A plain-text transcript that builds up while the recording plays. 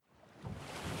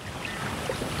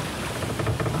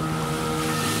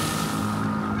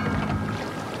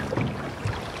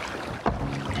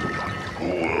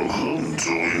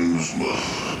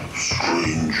Innsmouth,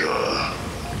 stranger.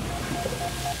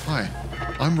 Hi,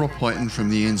 I'm Rob Whiten from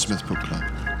the Innsmouth Book Club.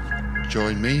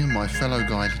 Join me and my fellow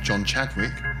guide John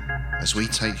Chadwick as we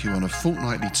take you on a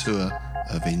fortnightly tour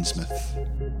of Innsmouth.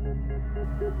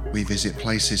 We visit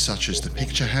places such as the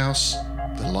Picture House,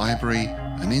 the Library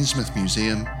and Innsmouth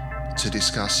Museum to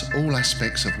discuss all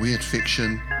aspects of weird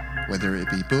fiction, whether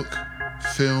it be book,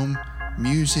 film,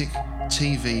 music,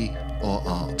 TV or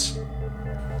art.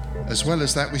 As well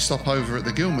as that, we stop over at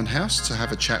the Gilman House to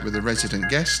have a chat with a resident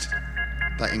guest.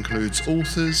 That includes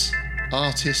authors,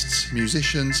 artists,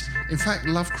 musicians, in fact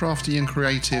Lovecraftian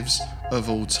creatives of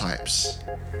all types.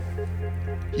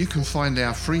 You can find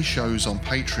our free shows on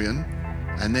Patreon,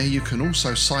 and there you can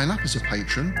also sign up as a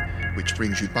patron, which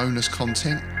brings you bonus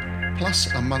content,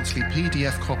 plus a monthly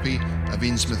PDF copy of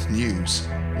Innsmouth News,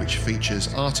 which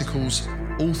features articles,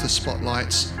 author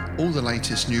spotlights, all the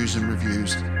latest news and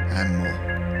reviews, and more.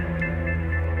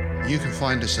 You can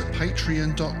find us at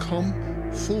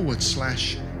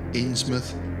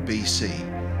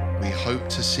patreon.com/InnsmouthBC. We hope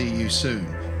to see you soon,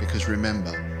 because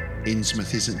remember,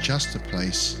 Innsmouth isn't just a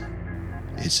place,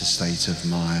 it's a state of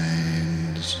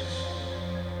mind.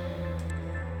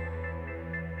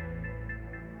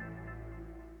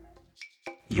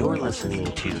 You're listening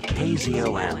to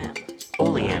KZOM,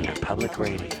 Oleander Public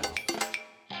Radio.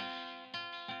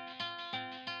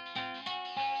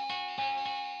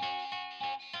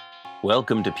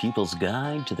 Welcome to People's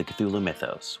Guide to the Cthulhu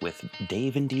Mythos with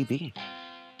Dave and DB.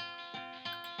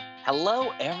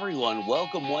 Hello, everyone.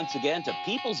 Welcome once again to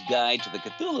People's Guide to the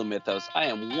Cthulhu Mythos. I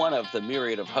am one of the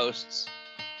myriad of hosts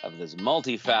of this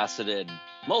multifaceted,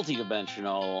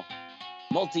 multidimensional,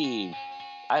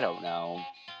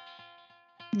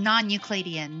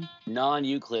 non-Euclidean.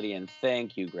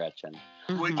 Thank you, Gretchen.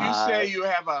 Would you say you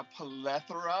have a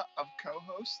plethora of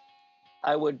co-hosts?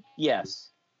 I would, yes.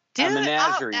 Are even.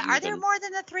 there more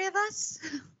than the three of us?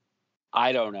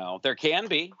 I don't know. There can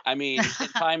be. I mean, in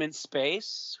time and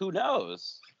space, who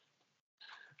knows?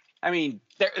 I mean,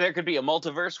 there could be a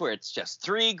multiverse where it's just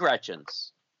three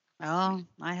Gretchens. Oh,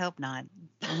 I hope not.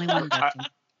 Only one Gretchen.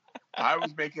 I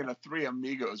was making a Three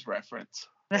Amigos reference.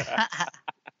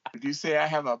 Would you say I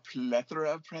have a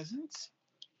plethora of presents?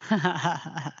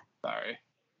 Sorry.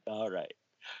 All right.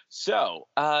 So,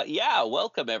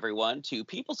 welcome everyone to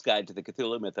People's Guide to the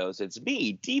Cthulhu Mythos. It's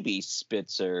me, DB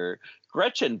Spitzer,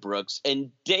 Gretchen Brooks,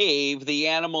 and Dave, the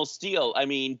Animal Steel. I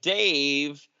mean,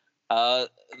 Dave,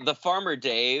 the farmer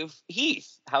Dave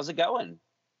Heath. How's it going,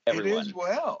 everyone? It is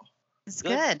well. It's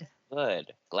good.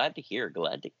 Good. Glad to hear.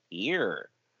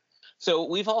 So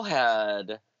we've all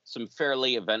had some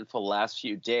fairly eventful last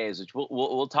few days, which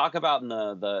we'll talk about in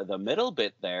the middle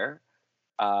bit there.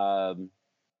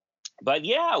 But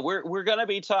yeah, we're going to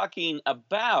be talking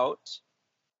about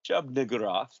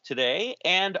Shub-Niggurath today,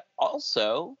 and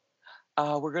also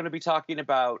we're going to be talking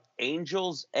about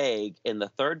Angel's Egg in the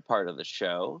third part of the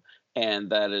show,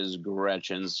 and that is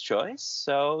Gretchen's choice.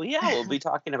 So yeah, we'll be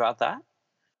talking about that.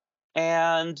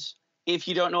 And if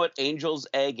you don't know what Angel's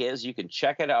Egg is, you can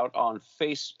check it out on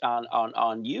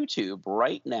YouTube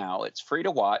right now. It's free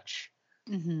to watch,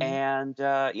 and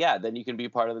then you can be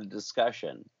part of the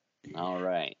discussion. All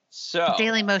right. So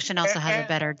Daily Motion also has a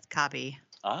better copy.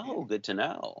 Oh, good to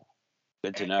know.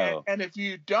 Good to know. And if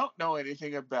you don't know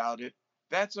anything about it,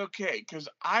 that's okay, because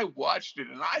I watched it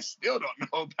and I still don't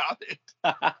know about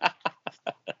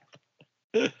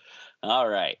it. All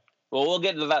right. Well, we'll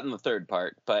get into that in the third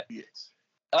part. But yes.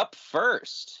 Up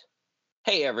first,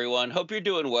 hey, everyone. Hope you're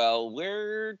doing well.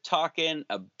 We're talking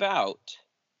about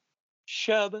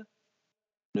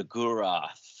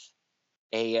Shub-Niggurath,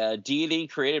 a deity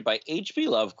created by H.P.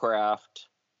 Lovecraft,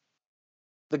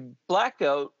 the Black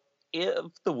Goat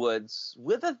of the Woods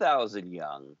with 1,000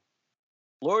 young,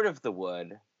 Lord of the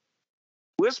Wood,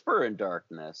 Whisper in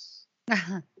Darkness.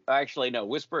 Actually, no,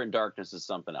 Whisper in Darkness is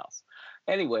something else.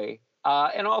 Anyway,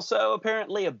 and also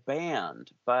apparently a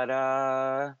band. But,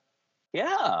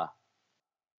 yeah.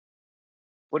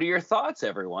 What are your thoughts,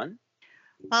 everyone?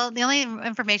 Well, the only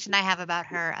information I have about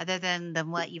her, other than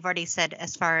what you've already said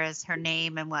as far as her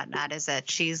name and whatnot, is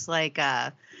that she's like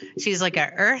an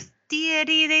earth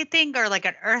deity, they think, or like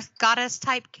an earth goddess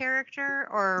type character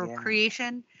or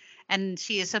creation, and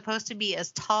she is supposed to be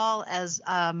as tall as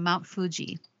Mount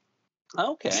Fuji.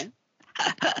 Okay.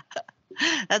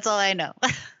 That's all I know.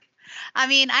 I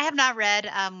mean, I have not read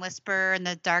Whisper in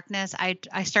the Darkness.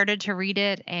 I started to read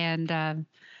it, and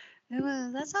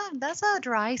that's a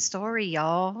dry story,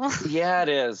 y'all. Yeah, it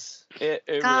is. It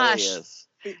really is.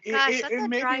 It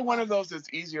may be one of those that's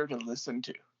easier to listen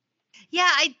to. Yeah,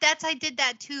 I did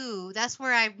that too. That's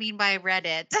where I mean by read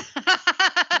it.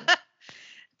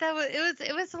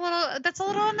 it was a little that's a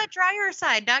little on the drier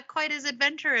side, not quite as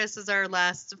adventurous as our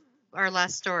last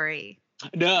story.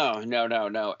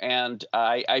 No. And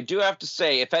I do have to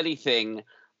say, if anything,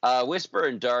 Whisper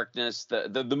in Darkness,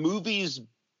 the movie's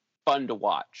fun to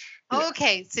watch.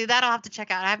 Okay, see that I'll have to check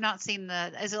out. I have not seen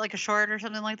is it like a short or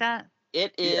something like that?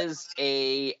 It is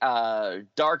a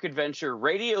dark adventure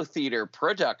radio theater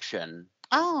production.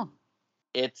 Oh.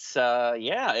 It's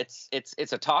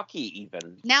it's a talkie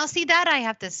even. Now see that I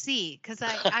have to see because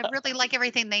I really like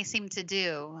everything they seem to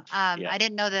do. I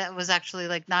didn't know that it was actually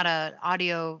like not a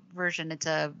audio version; it's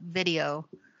a video.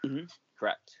 Mm-hmm.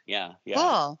 Correct. Yeah.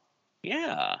 Cool.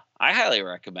 Yeah, I highly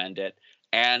recommend it.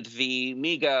 And the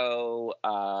Migo,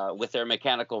 with their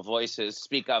mechanical voices,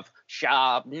 speak of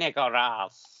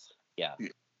Shub-Niggurath. Yeah.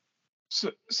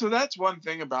 So that's one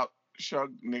thing about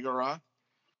Shub-Niggurath.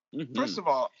 Mm-hmm. First of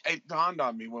all, it dawned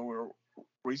on me when we were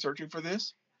researching for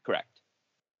this. Correct.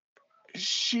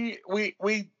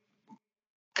 We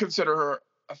consider her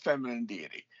a feminine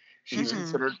deity. She's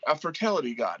considered a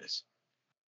fertility goddess.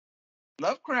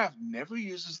 Lovecraft never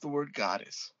uses the word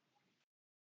goddess.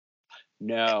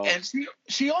 No. And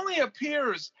she only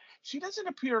appears. She doesn't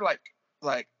appear like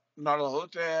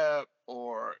Nyarlathotep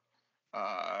or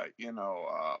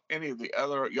any of the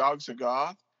other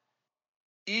Yog-Sothoth.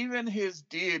 Even his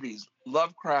deities,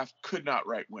 Lovecraft could not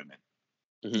write women.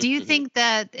 Mm-hmm. Do you think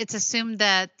that it's assumed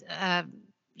that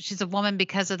she's a woman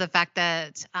because of the fact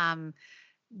that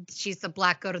she's the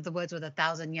black goat of the woods with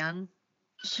 1,000 young?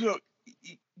 So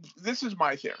this is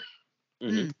my theory.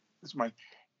 Mm-hmm.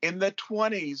 In the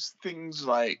 1920s, things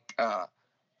like the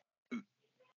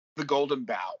Golden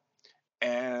Bough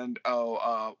and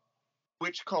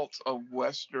witch cults of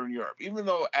Western Europe, even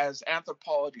though as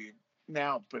anthropology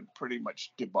now been pretty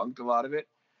much debunked a lot of it,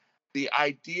 the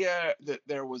idea that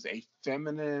there was a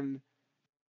feminine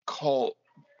cult,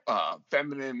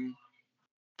 feminine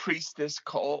priestess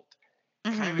cult,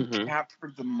 kind of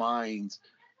captured the minds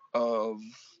of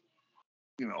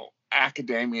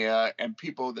academia and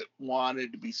people that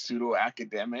wanted to be pseudo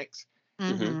academics.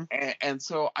 And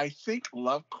so I think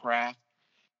Lovecraft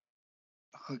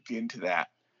hooked into that,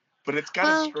 but it's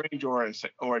got a strange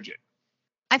origin.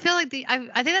 I feel like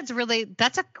I think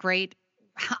that's a great,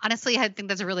 honestly, I think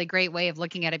that's a really great way of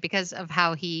looking at it because of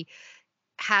how he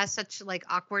has such like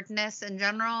awkwardness in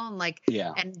general, and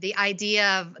and the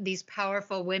idea of these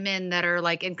powerful women that are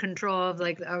like in control of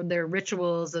like their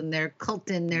rituals and their cult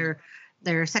and their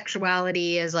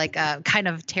sexuality is like kind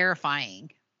of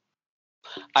terrifying.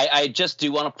 I just do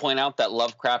want to point out that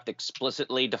Lovecraft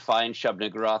explicitly defined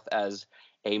Shub-Niggurath as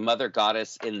a mother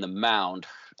goddess in the mound.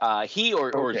 He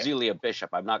or Zelia Bishop,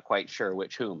 I'm not quite sure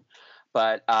which whom,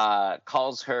 but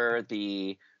calls her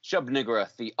the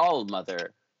Shub-Niggurath, the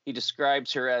All-Mother. He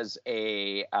describes her as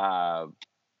a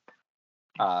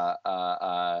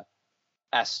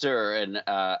Astur and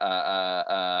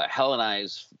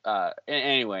Hellenized,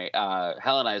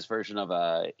 Hellenized version of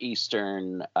a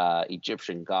Eastern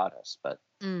Egyptian goddess. But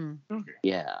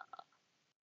yeah.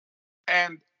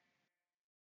 And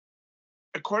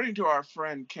according to our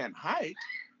friend Ken Hite,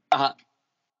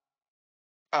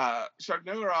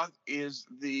 Shub-Niggurath is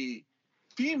the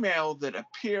female that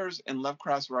appears in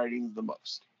Lovecraft's writing the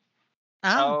most.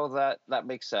 Oh, that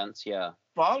makes sense. Yeah.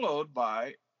 Followed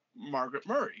by Margaret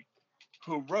Murray,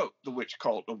 who wrote The Witch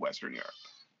Cult of Western Europe.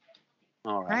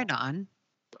 All right. Right on.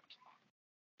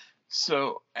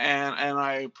 So, and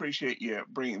I appreciate you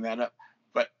bringing that up.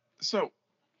 But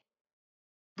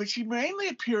she mainly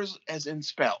appears as in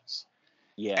spells.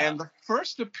 Yeah. And the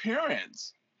first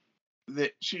appearance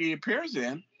that she appears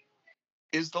in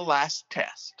is The Last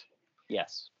Test.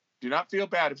 Yes. Do not feel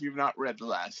bad if you've not read The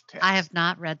Last Test. I have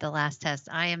not read The Last Test.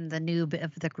 I am the noob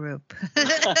of the group.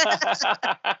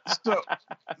 So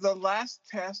The Last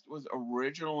Test was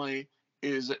originally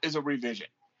is a revision.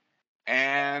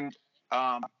 And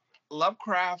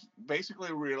Lovecraft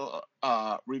basically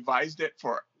revised it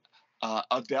for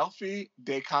Adelphi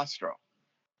de Castro.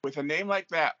 With a name like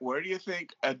that, where do you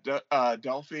think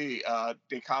Adelphi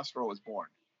de Castro was born?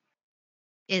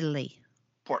 Italy.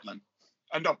 Portland.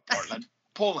 No, Portland.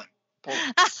 Poland.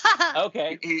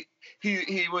 Okay.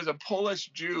 He was a Polish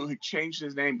Jew who changed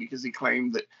his name because he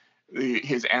claimed that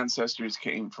his ancestors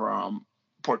came from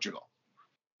Portugal.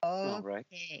 Oh, right.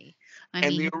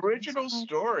 And the original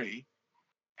story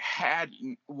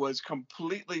was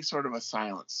completely sort of a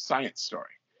science story.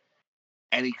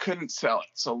 And he couldn't sell it.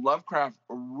 So Lovecraft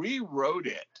rewrote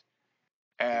it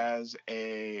as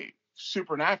a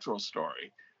supernatural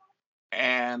story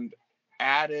and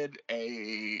added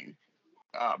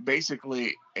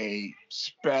basically a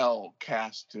spell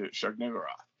cast to Shub-Niggurath.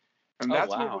 And that's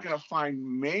what we're going to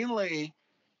find mainly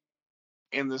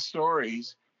in the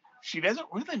stories, she doesn't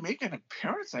really make an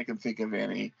appearance. I can think of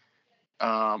any,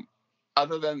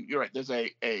 other than you're right. There's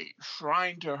a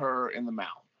shrine to her in the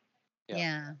mountain,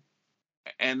 Yeah.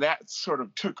 and that sort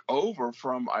of took over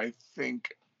from, I think,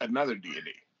 another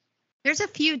deity. There's a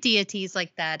few deities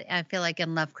like that, I feel like,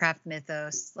 in Lovecraft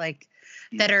mythos, like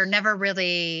that are never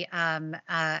really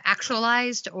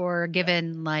actualized or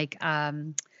given like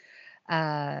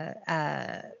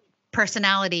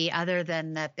personality, other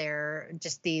than that they're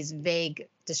just these vague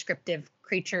descriptive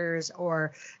creatures,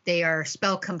 or they are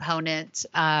spell component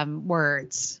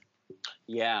words.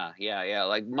 Yeah.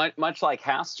 Like much like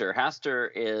Hastur. Hastur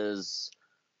is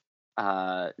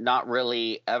not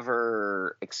really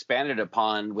ever expanded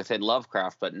upon within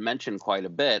Lovecraft, but mentioned quite a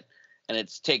bit. And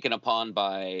it's taken upon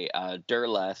by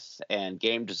Derleth and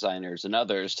game designers and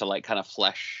others to like kind of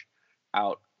flesh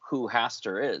out who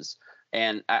Hastur is.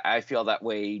 And I feel that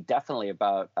way definitely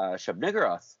about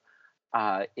Shub-Niggurath,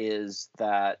 is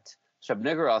that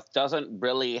Shub-Niggurath doesn't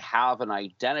really have an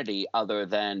identity other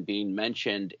than being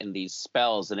mentioned in these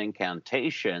spells and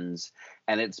incantations.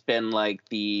 And it's been like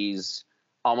these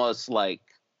almost like,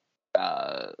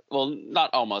 well,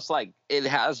 not almost, like it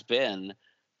has been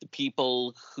the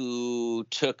people who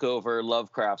took over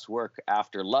Lovecraft's work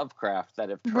after Lovecraft that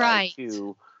have tried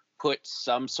to put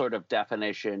some sort of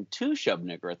definition to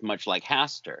Shub-Niggurath, much like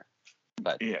Hastur.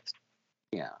 But yes,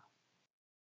 yeah.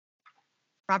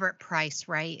 Robert Price,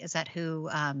 right? Is that who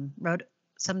wrote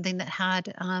something that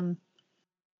had? I'm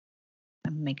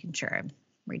making sure I'm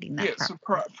reading that. Yeah, so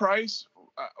Price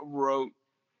wrote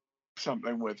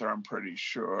something with her, I'm pretty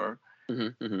sure.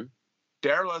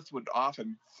 Derleth would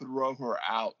often throw her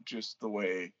out just the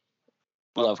way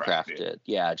Lovecraft did.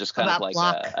 Yeah, just kind of like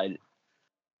Block?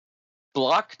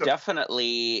 Block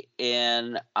definitely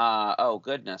in oh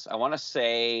goodness, I want to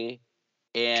say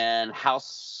in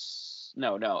House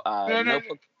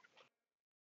Notebook.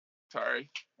 Sorry,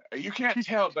 you can't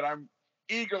tell, but I'm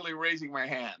eagerly raising my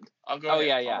hand. I'll go. Oh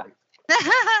ahead. yeah.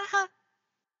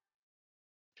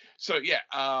 So yeah,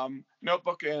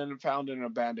 Notebook and Found in an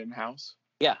Abandoned House.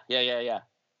 Yeah.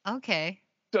 Okay.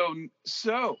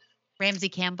 So Ramsey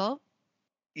Campbell.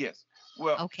 Yes.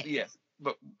 Well. Okay. Yes,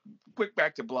 but quick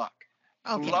back to Block.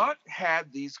 Okay. Block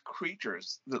had these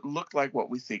creatures that looked like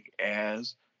what we think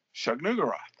as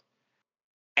Shub-Niggurath,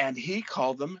 and he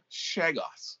called them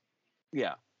Shaggoths.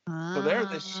 Yeah. So they're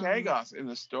the Shaggoths in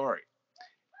the story.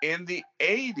 In the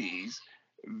 80s,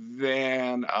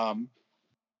 then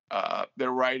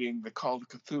they're writing the Call of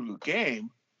Cthulhu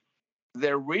game.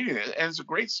 They're reading it, and it's a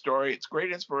great story. It's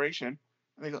great inspiration.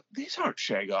 And they go, these aren't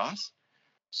Shaggoths.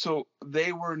 So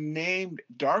they were named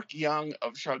Dark Young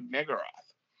of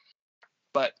Shub-Niggurath,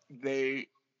 but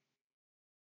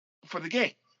for the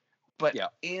game. But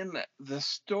in the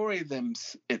story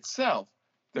itself,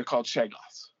 they're called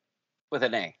Shaggoths. With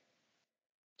an A.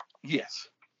 Yes.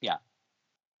 Yeah.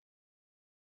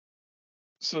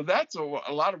 So that's a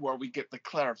lot of where we get the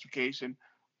clarification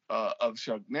of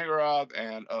Shub-Niggurath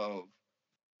and of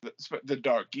the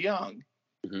Dark Young.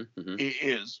 It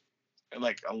is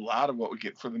like a lot of what we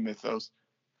get for the mythos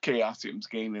Chaosium's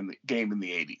game in the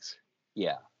 80s.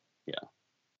 Yeah.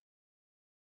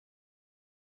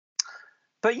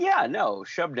 But yeah, no,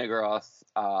 Shub-Niggurath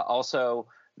also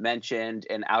mentioned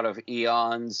in Out of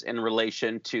Eons in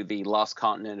relation to the Lost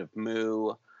Continent of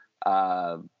Mu.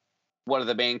 One of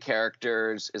the main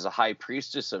characters is a high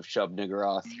priestess of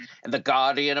Shub-Niggurath and the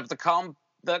guardian of the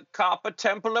Copper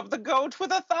Temple of the Goat with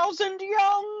 1,000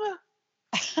 young.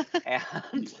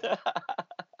 And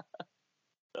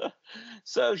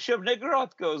so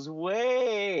Shub-Niggurath goes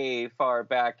way far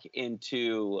back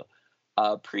into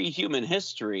pre-human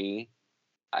history,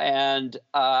 and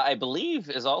I believe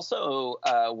is also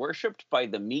worshipped by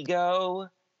the Migo,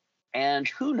 and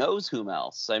who knows whom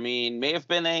else. I mean, may have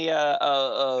been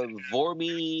a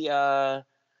Vormi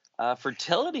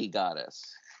fertility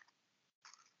goddess,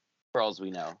 for all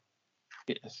we know.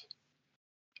 Yes.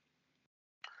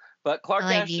 But Clark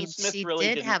Ashton Smith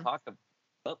really didn't talk about...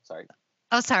 Oh, sorry.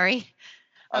 Oh, sorry.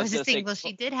 I was just saying, well,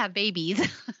 she did have babies.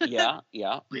 Yeah.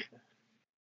 A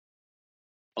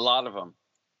lot of them.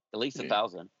 At least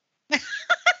 1,000.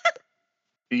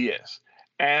 Yes.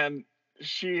 And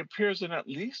she appears in at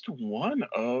least one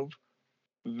of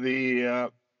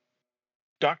the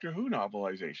Doctor Who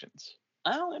novelizations.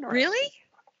 Oh, interesting. Really?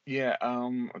 Yeah,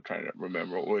 I'm trying to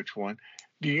remember which one.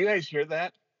 Do you guys hear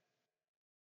that?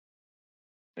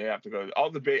 They have to go.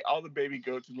 All the baby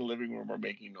goats in the living room are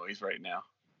making noise right now.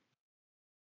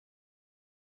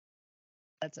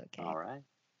 That's okay. All right.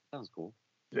 Sounds cool.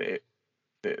 They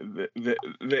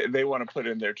want to put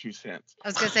in their 2 cents. I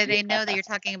was going to say, they know that you're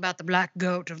talking about the black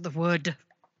goat of the wood.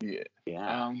 Yeah.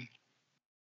 Yeah.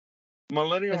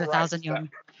 Millennial With Rights. 1,000 young.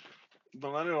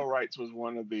 Millennial Rights was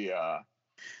one of the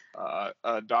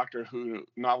Doctor Who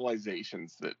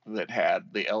novelizations that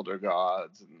had the Elder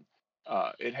Gods, and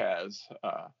it has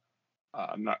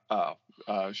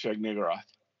Shub-Niggurath.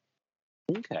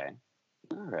 Okay.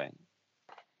 All right.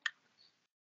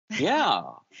 Yeah,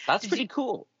 that's Did pretty you-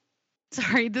 cool.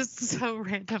 Sorry, this is so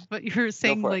random, but you were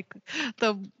saying for it. like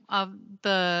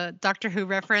the Doctor Who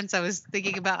reference. I was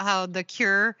thinking about how the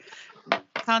Cure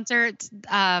concert,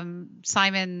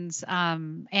 Simon's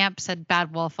amp said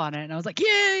Bad Wolf on it, and I was like,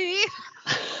 yay!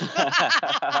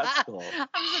 That's cool.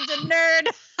 I'm such a nerd.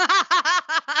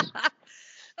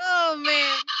 Oh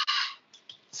man.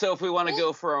 So if we want to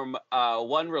go from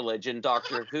one religion,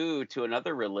 Doctor Who, to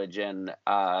another religion,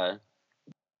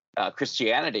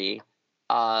 Christianity,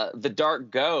 the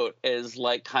dark goat is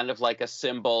like kind of like a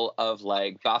symbol of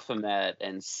like Baphomet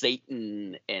and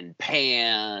Satan and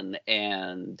Pan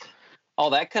and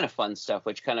all that kind of fun stuff,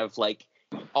 which kind of like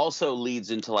also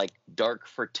leads into like dark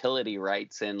fertility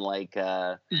rites and like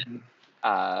I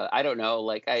don't know,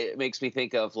 like it makes me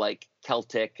think of like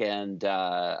Celtic and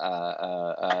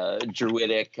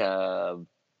Druidic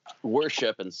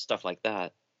worship and stuff like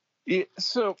that. Yeah,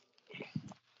 so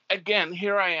again,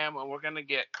 here I am, and we're going to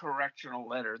get correctional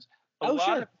letters.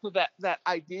 Sure. So that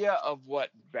idea of what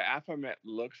Baphomet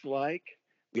looks like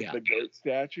with Yeah. the goat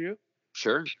statue,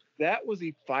 Sure. that was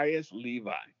Ephias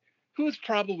Levi, who was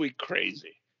probably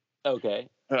crazy, Okay.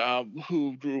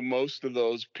 who drew most of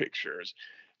those pictures.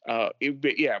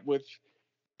 With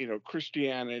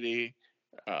Christianity,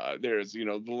 there's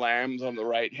the lambs on the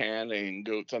right hand and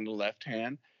goats on the left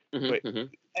hand,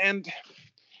 and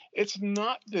it's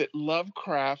not that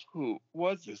Lovecraft, who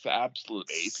was this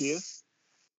absolute atheist,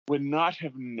 would not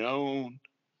have known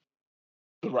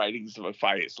the writings of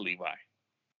Ephias Levi.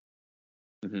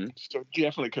 So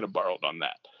definitely could have borrowed on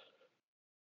that.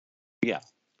 Yeah,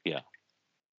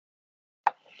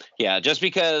 just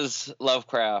because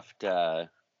Lovecraft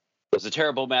was a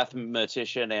terrible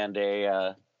mathematician and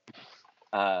a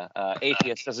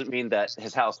atheist doesn't mean that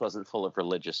his house wasn't full of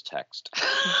religious text.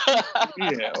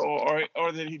 Yeah, or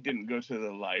that he didn't go to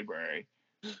the library.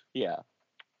 Yeah.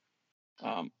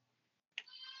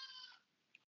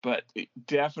 But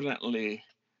definitely,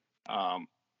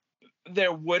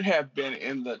 there would have been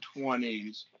in the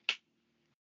 20s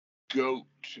goat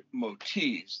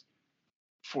motifs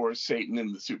for Satan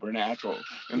and the supernatural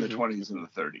in the 20s and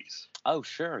the 30s. Oh,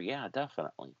 sure. Yeah,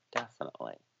 definitely.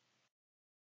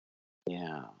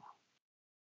 Yeah.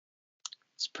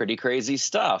 It's pretty crazy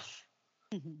stuff.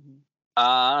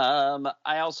 I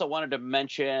also wanted to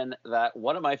mention that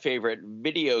one of my favorite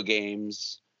video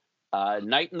games,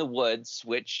 Night in the Woods,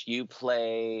 which you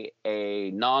play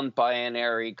a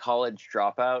non-binary college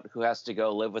dropout who has to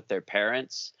go live with their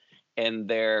parents in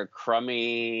their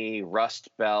crummy Rust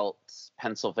Belt,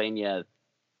 Pennsylvania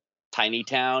tiny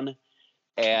town,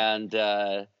 and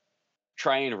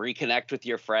try and reconnect with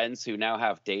your friends who now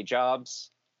have day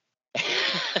jobs.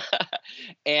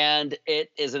 And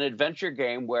it is an adventure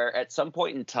game where at some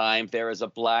point in time there is a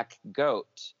black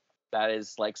goat that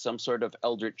is like some sort of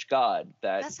eldritch god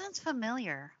That sounds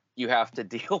familiar. you have to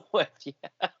deal with.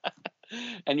 Yeah.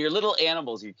 And your little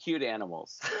animals, your cute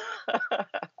animals.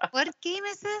 What game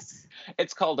is this?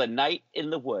 It's called A Night in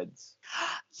the Woods.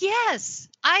 Yes,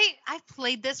 I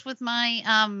played this with my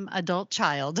adult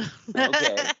child.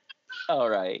 Okay. All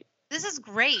right. This is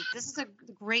great. This is a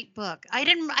great book. I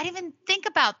didn't even think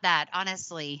about that,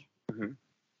 honestly.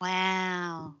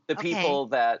 Wow. The people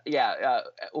that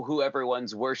who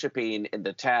everyone's worshiping in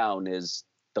the town is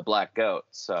the black goat.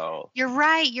 So You're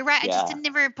right. Yeah. I just didn't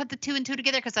never put the two and two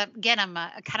together because again I'm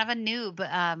a kind of a noob.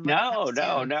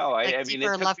 No. Like I mean,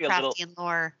 super it took me a little. Lovecraftian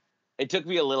lore. It took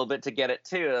me a little bit to get it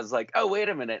too. I was like, oh, wait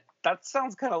a minute, that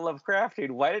sounds kind of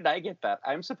Lovecraftian. Why did I get that?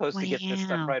 I'm supposed to get this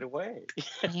stuff right away.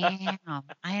 Damn,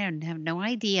 I have no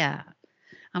idea.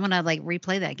 I'm gonna like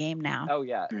replay that game now. Oh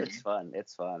yeah, it's fun.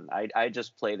 I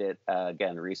just played it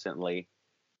again recently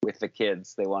with the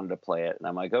kids. They wanted to play it, and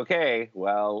I'm like, okay,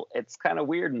 well, it's kind of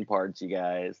weird in parts, you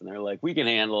guys. And they're like, we can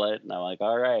handle it. And I'm like,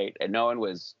 all right. And no one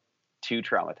was too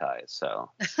traumatized.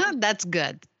 So That's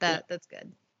good. That's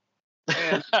good.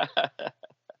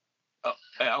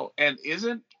 And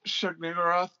isn't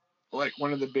Shub-Niggurath like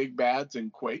one of the big bads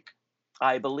in Quake?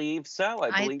 I believe so.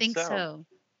 I think so.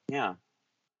 Yeah.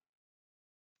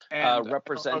 And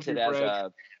represented as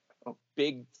a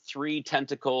big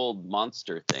 3-tentacled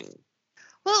monster thing.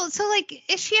 Well, so like,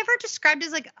 is she ever described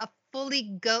as like a fully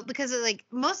goat because like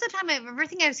most of the time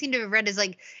everything I've seen to have read is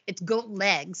like it's goat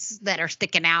legs that are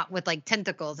sticking out with like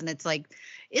tentacles, and it's like,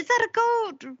 is that a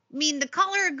goat? I mean, the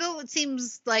color of goat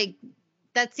seems like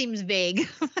that seems vague.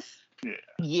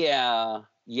 Yeah.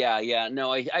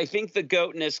 No, I think the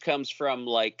goatness comes from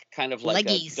like kind of like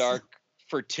Leggies. a dark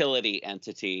fertility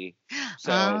entity.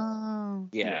 So Oh.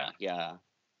 yeah.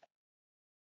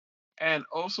 And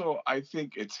also, I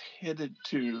think it's hinted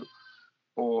to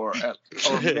or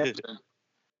mentioned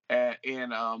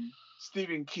in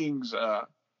Stephen King's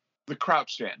The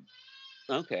Crouch Den,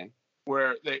 Okay.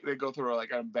 where they go through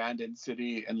like an abandoned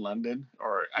city in London,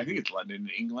 or I think it's London,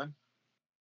 England.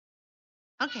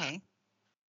 Okay.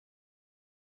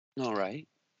 All right.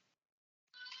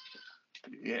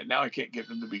 Yeah, now I can't get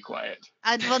them to be quiet.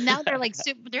 Well, now they're like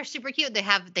they're super cute. They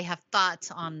have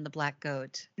thoughts on the black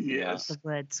goat, Yes. the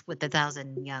woods with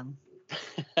 1,000 young.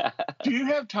 Do you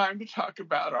have time to talk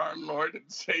about our Lord and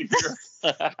Savior?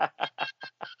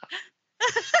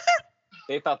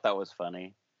 They thought that was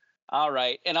funny. All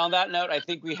right. And on that note, I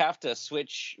think we have to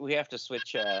switch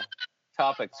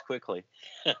topics quickly.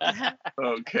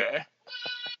 Okay.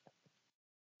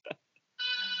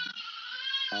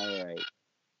 All right.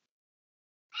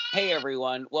 Hey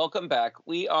everyone, welcome back.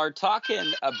 We are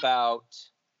talking about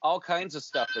all kinds of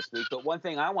stuff this week, but one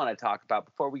thing I want to talk about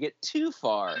before we get too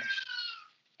far,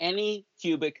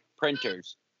 Anycubic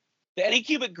printers. The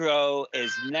Anycubic Grow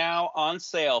is now on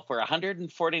sale for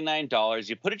 $149.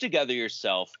 You put it together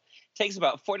yourself. It takes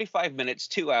about 45 minutes,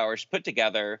 2 hours, put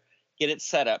together, get it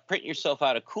set up, print yourself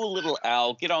out a cool little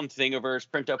owl, get on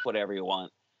Thingiverse, print up whatever you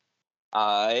want.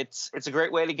 It's a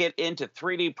great way to get into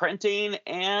 3D printing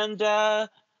and a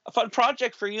fun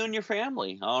project for you and your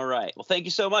family. All right. Well, thank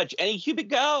you so much. Anycubic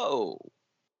Go.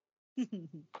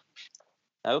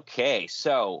 Okay.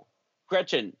 So,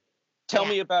 Gretchen, tell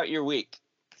me about your week.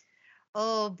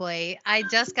 Oh boy, I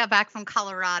just got back from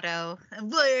Colorado.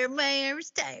 Boy, my arms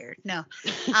tired. No,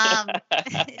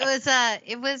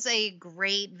 it was a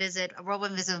great visit, a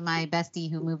whirlwind visit with my bestie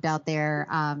who moved out there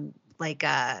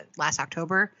last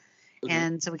October,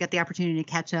 and so we got the opportunity to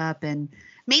catch up. And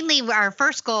mainly, our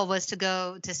first goal was to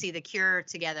go to see The Cure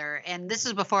together, and this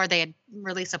is before they had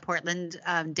released a Portland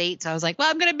date. So I was like,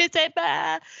 well, I'm gonna miss it,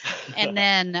 and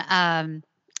then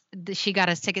she got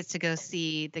us tickets to go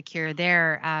see The Cure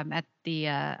there at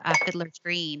the Fiddler's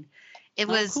Green. It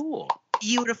was cool.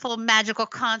 Beautiful, magical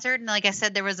concert. And like I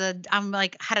said, there was had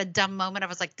a dumb moment. I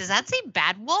was like, does that say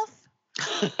Bad Wolf?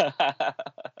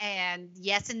 And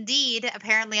yes, indeed.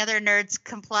 Apparently other nerds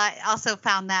also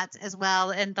found that as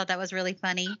well and thought that was really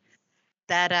funny.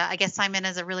 That I guess Simon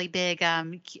is a really big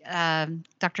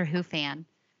Doctor Who fan.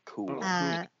 Cool.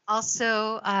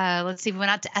 Also, let's see, we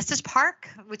went out to Estes Park,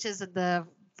 which is the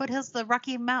foothills of the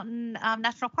Rocky Mountain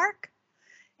National Park.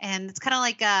 And it's kind of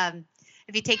like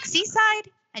if you take Seaside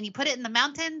and you put it in the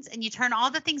mountains and you turn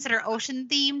all the things that are ocean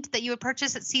themed that you would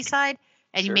purchase at Seaside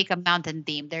and you make a mountain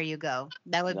theme. There you go.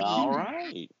 That would be all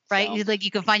right. Right. Like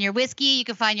you can find your whiskey, you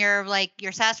can find your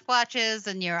your Sasquatches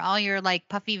and all your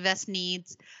puffy vest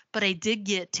needs. But I did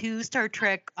get 2 Star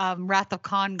Trek Wrath of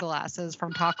Khan glasses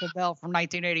from Taco Bell from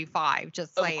 1985.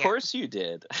 Just saying. Of course you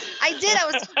did. I did. I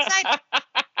was so excited.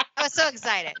 I was so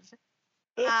excited.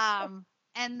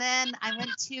 And then I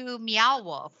went to Meow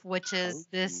Wolf, which is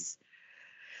this.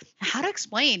 How to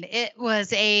explain? It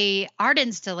was a art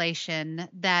installation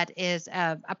that is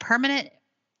a permanent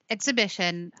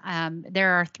exhibition.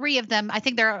 There are 3 of them. I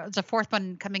think there's a 4th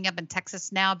one coming up in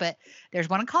Texas now, but there's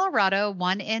one in Colorado,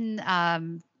 one in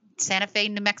Santa Fe,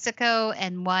 New Mexico,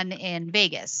 and one in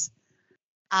Vegas.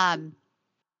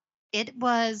 It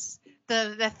was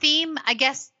the theme, I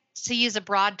guess, to use a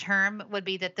broad term, would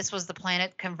be that this was the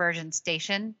Planet Conversion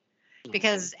Station.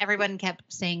 Because everyone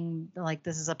kept saying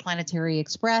this is a planetary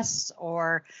express,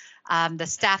 or the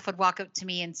staff would walk up to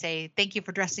me and say, thank you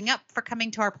for dressing up for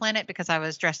coming to our planet, because I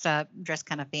was dressed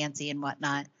kind of fancy and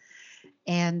whatnot.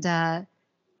 And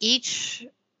each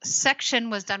section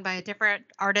was done by a different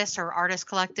artist or artist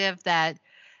collective that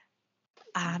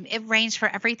it ranged for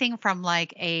everything from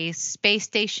a space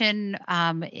station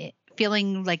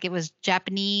feeling like it was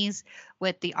Japanese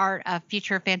with the art of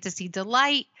future fantasy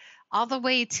delight, all the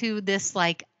way to this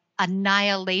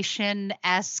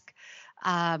Annihilation-esque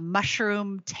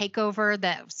mushroom takeover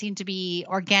that seemed to be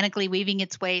organically weaving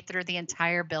its way through the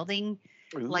entire building.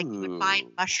 Ooh. You would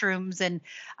find mushrooms and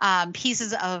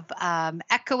pieces of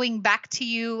echoing back to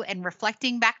you and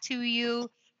reflecting back to you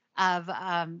of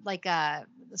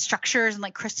structures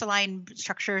and crystalline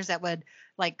structures that would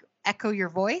echo your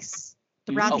voice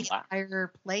throughout the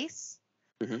entire place.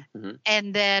 Mm-hmm.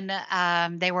 And then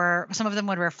some of them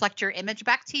would reflect your image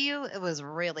back to you. It was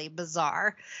really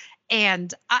bizarre.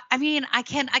 And I mean, I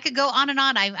could go on and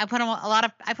on. I put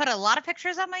a lot of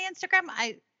pictures on my Instagram.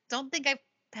 I don't think I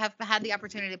have had the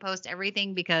opportunity to post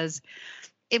everything because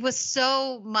it was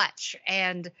so much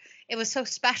and it was so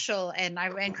special. And I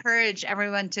encourage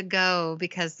everyone to go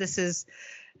because this is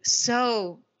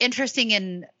so interesting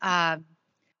and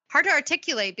hard to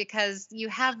articulate because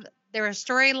there are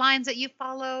storylines that you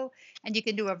follow and you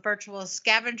can do a virtual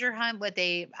scavenger hunt with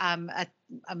a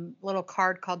little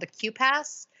card called the Q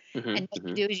Pass. And what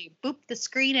you do is you boop the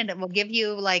screen and it will give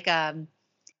you like it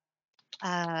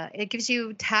gives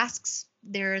you tasks.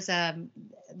 There's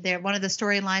one of the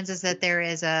storylines is that there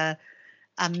is a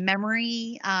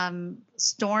memory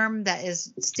storm that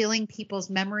is stealing people's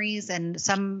memories, and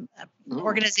some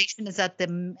organization is at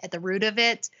the root of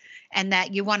it, and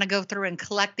that you want to go through and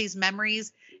collect these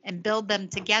memories and build them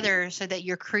together so that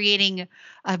you're creating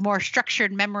a more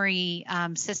structured memory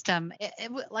system.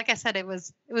 Like I said, it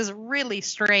was really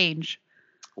strange.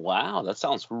 Wow, that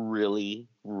sounds really,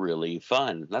 really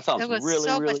fun. That sounds It was really,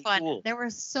 so really much fun. cool. There were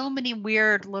so many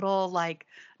weird little like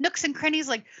nooks and crannies.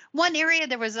 Like one area,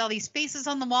 there was all these spaces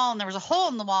on the wall, and there was a hole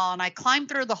in the wall, and I climbed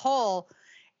through the hole,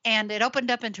 and it opened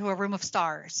up into a room of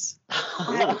stars.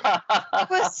 I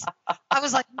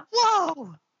was like,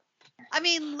 whoa. I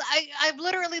mean, I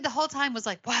literally the whole time was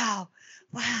like, wow.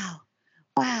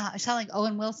 I sound like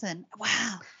Owen Wilson.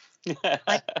 Wow.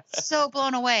 Like so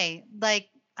blown away. Like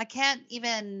I can't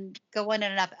even go in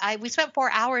and enough. We spent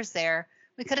 4 hours there.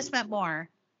 We could have spent more.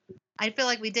 I feel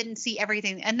like we didn't see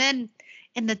everything. And then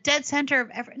in the dead center of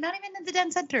not even in the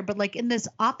dead center, but like in this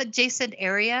off adjacent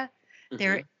area,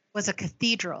 there was a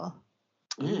cathedral.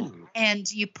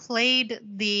 And you played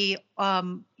the I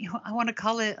want to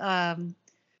call it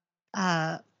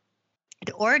the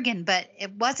organ, but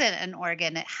it wasn't an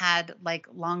organ. It had like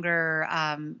longer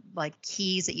like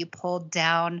keys that you pulled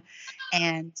down,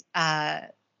 and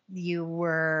you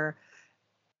were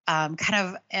kind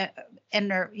of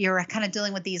you were kind of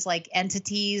dealing with these like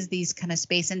entities, these kind of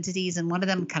space entities, and one of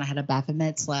them kind of had a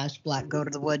Baphomet / Black Go to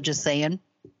the Wood, just saying,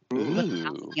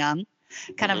 young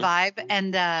kind of vibe,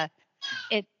 and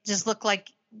it just looked like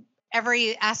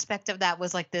every aspect of that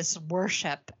was like this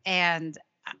worship. And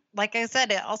like I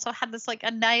said, it also had this like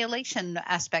annihilation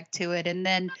aspect to it. And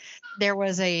then there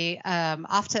was a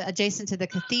adjacent to the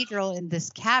cathedral in this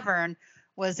cavern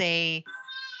was a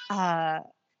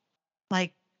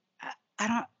like I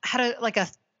don't how to like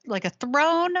a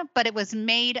throne, but it was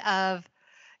made of,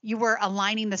 you were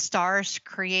aligning the stars to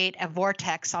create a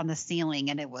vortex on the ceiling,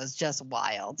 and it was just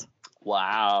wild.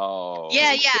 Wow.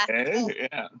 Yeah. Okay,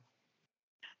 yeah.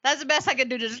 That's the best I could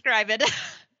do to describe it.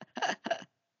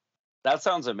 That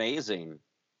sounds amazing.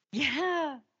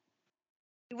 Yeah.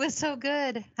 It was so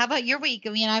good. How about your week? I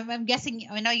mean, I'm guessing,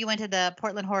 I know you went to the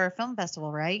Portland Horror Film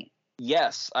Festival, right?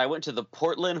 Yes, I went to the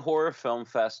Portland Horror Film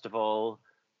Festival.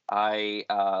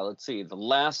 Let's see, the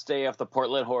last day of the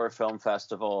Portland Horror Film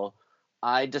Festival,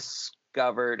 I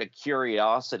discovered a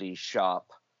curiosity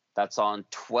shop that's on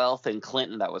 12th and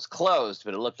Clinton that was closed,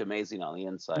 but it looked amazing on the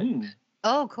inside.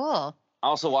 Oh, cool. I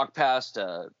also walked past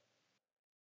a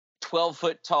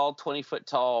 12-foot tall, 20-foot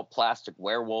tall plastic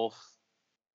werewolf.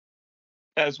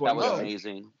 That was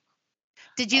amazing.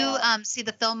 Did you see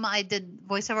the film I did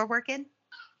voiceover work in?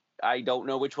 I don't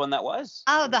know which one that was.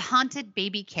 Oh, The Haunted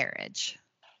Baby Carriage.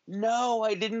 No,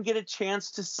 I didn't get a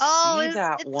chance to see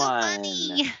that it's one. So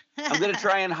funny. I'm going to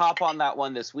try and hop on that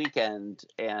one this weekend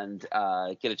and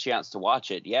get a chance to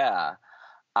watch it. Yeah.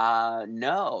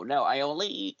 No, I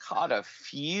only caught a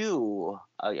few.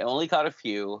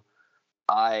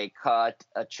 I caught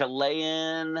a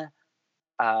Chilean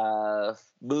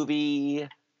movie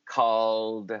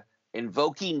called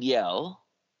Invoking Yell.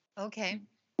 Okay.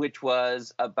 Which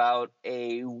was about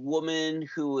a woman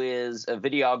who is a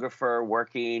videographer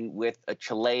working with a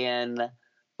Chilean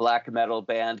black metal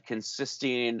band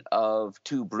consisting of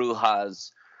two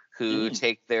brujas who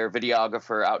take their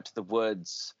videographer out to the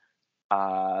woods.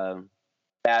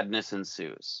 Badness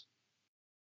ensues.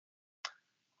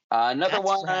 Another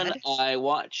one rad. I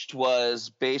watched was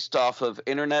based off of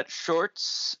internet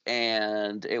shorts,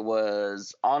 and it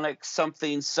was Onyx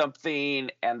something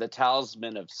and the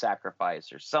Talisman of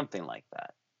Sacrifice or something like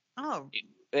that. Oh.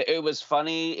 It was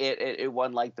funny. It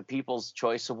won like the People's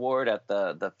Choice Award at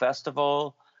the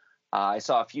festival. I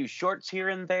saw a few shorts here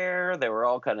and there. They were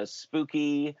all kind of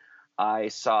spooky. I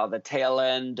saw the tail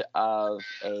end of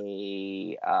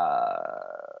a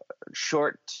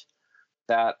short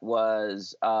that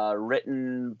was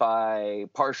written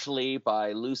partially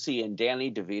by Lucy and Danny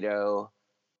DeVito.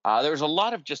 There was a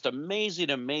lot of just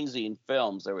amazing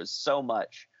films. There was so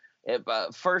much.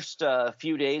 First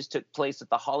few days took place at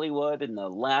the Hollywood, and the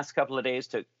last couple of days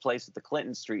took place at the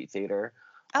Clinton Street Theater.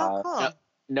 Oh, cool.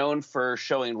 Known for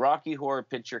showing Rocky Horror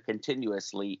Picture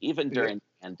continuously, even during the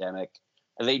pandemic.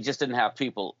 And they just didn't have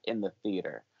people in the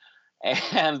theater.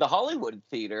 And the Hollywood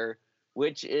Theater,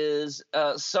 which is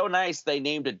so nice, they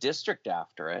named a district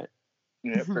after it.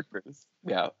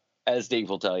 Yeah, as Dave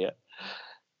will tell you.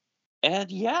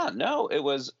 And it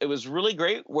was really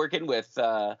great working with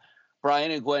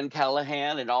Brian and Gwen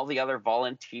Callahan and all the other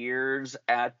volunteers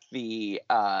at the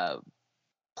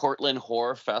Portland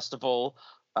Horror Festival,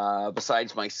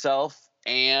 besides myself.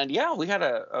 And we had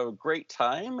a great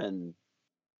time, and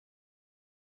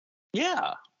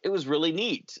it was really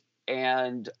neat.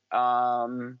 And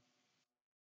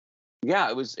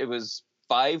it was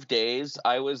 5 days.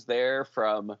 I was there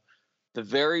from the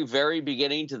very, very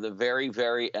beginning to the very,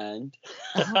 very end.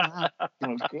 Oh, wow. That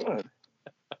was good.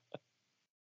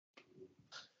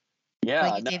 How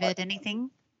about you, David? Anything?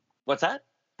 What's that?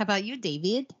 How about you,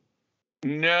 David?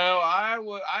 No,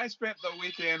 I spent the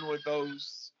weekend with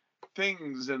those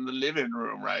things in the living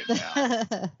room right now.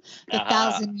 The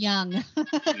 1,000 young.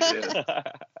 Yeah.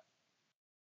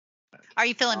 Are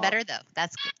you feeling better though?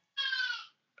 That's good.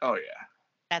 Oh yeah.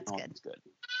 That's good. That's good.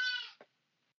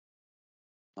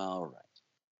 All right.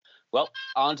 Well,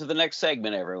 on to the next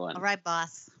segment, everyone. All right,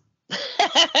 boss.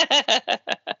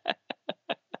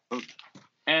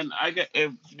 And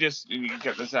if you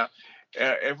get this out,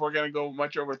 if we're gonna go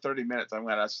much over 30 minutes, I'm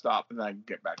gonna stop and then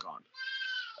get back on.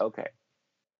 Okay.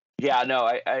 Yeah, no,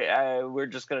 I we're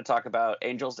just gonna talk about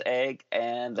Angel's Egg,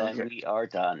 and then we are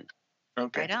done.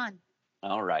 Okay. Right on.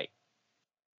 All right.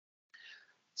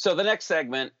 So the next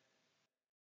segment,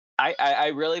 I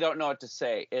really don't know what to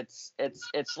say. It's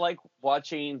like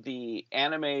watching the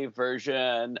anime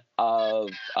version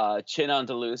of Chin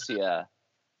Andalusia.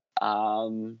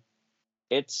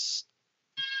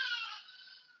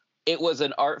 It was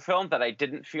an art film that I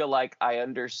didn't feel like I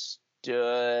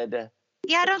understood.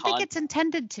 Yeah, I don't think it's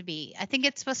intended to be. I think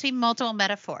it's supposed to be multiple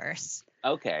metaphors.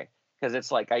 Okay, because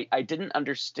it's like I didn't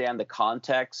understand the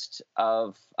context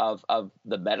of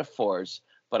the metaphors,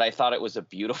 but I thought it was a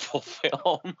beautiful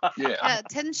film. Yeah.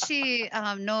 Tenshi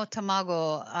no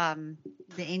Tamago,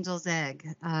 The Angel's Egg.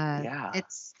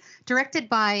 It's directed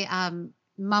by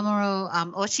Mamoru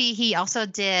Oshii. He also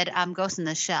did Ghost in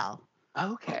the Shell.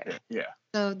 Okay. Yeah.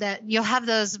 So that you'll have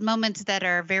those moments that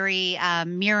are very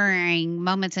mirroring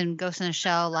moments in Ghost in the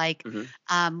Shell, like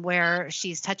where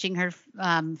she's touching her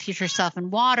future self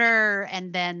in water,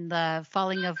 and then the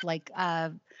falling of like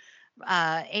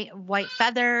white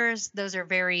feathers. Those are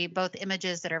both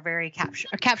images that are very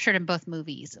captured in both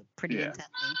movies pretty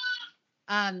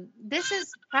intently. This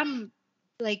is from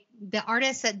like the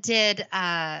artist that did.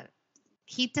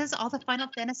 He does all the Final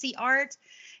Fantasy art.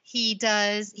 He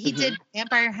did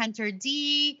Vampire Hunter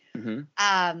D.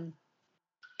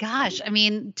 Gosh, I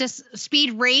mean, just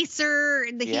Speed Racer.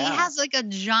 He has like a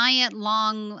giant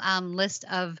long list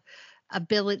of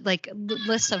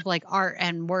list of like art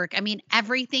and work. I mean,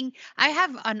 everything. I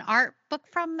have an art book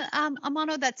from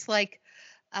Amano that's like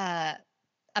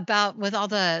about with all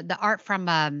the art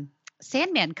from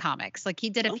Sandman comics. Like he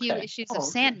did a few issues of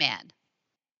Sandman.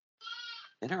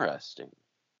 Interesting.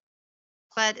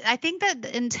 But I think that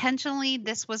intentionally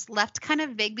this was left kind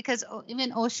of vague because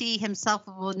even Oshii himself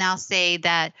will now say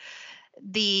that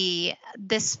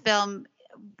this film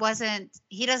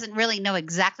he doesn't really know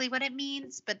exactly what it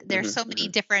means, but there's so many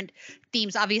different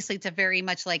themes. Obviously, it's a very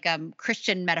much like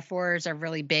Christian metaphors are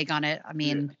really big on it. I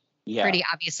mean, pretty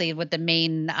obviously with the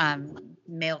main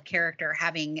male character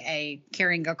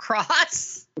carrying a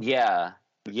cross. Yeah.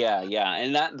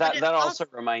 And that also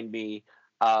remind me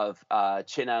of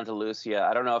Chin Andalusia.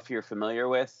 I don't know if you're familiar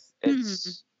with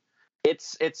it's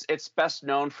best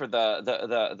known for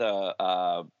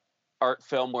the art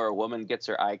film where a woman gets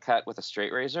her eye cut with a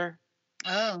straight razor.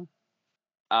 Oh.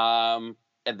 And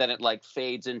then it like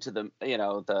fades into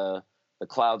the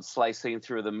clouds slicing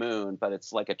through the moon, but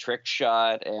it's like a trick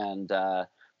shot, and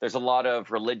there's a lot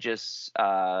of religious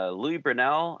Louis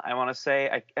Brunel, I want to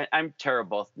say. I'm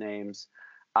terrible with names.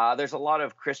 There's a lot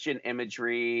of Christian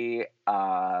imagery.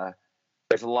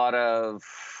 There's a lot of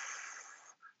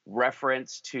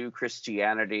reference to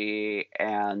Christianity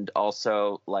and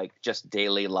also like just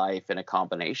daily life and a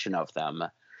combination of them.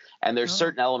 And there's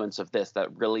certain elements of this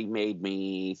that really made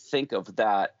me think of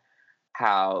that,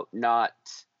 how not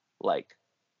like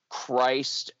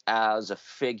Christ as a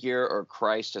figure or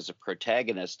Christ as a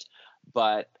protagonist,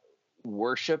 but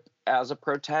worship as a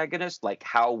protagonist, like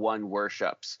how one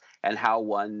worships and how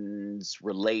one's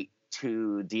relate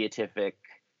to deific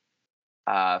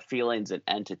feelings and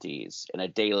entities in a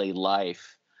daily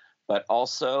life. but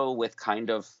also with kind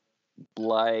of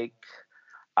like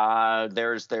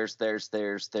there's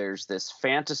this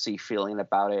fantasy feeling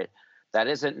about it that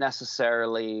isn't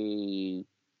necessarily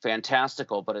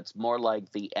fantastical, but it's more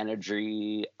like the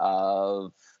energy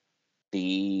of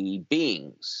the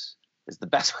beings is the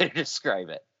best way to describe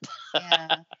it.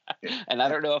 Yeah. And I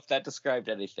don't know if that described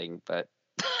anything, but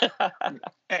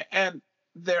And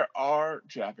there are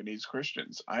Japanese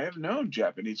Christians. I have known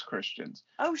Japanese Christians,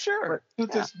 oh sure,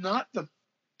 but that's not the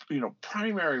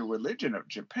primary religion of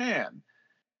Japan.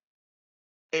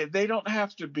 They don't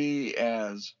have to be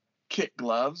as kid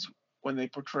gloves when they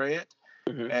portray it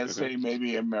as say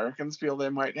maybe Americans feel they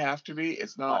might have to be.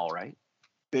 It's not. all right.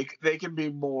 They can be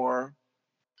more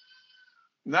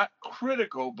not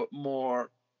critical, but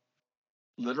more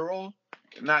literal.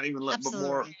 Not even but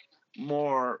Absolutely.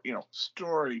 more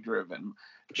story driven.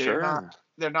 Sure.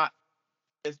 They're not.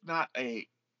 It's not a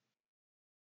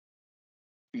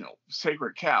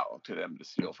sacred cow to them to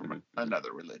steal from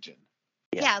another religion.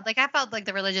 Yeah, like I felt like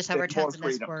the religious There's more overtones in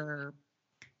this freedom. were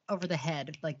over the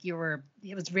head. Like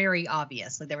it was very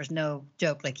obvious. Like there was no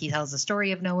joke. Like he tells the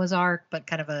story of Noah's Ark, but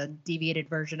kind of a deviated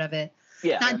version of it.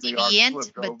 Yeah. Not And the ark deviant,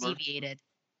 flipped but over. deviated.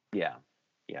 Yeah.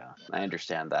 I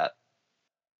understand that.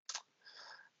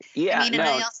 Yeah, I mean, and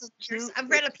no, I also I've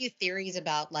read a few theories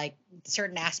about like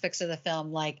certain aspects of the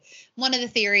film. Like one of the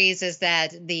theories is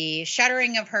that the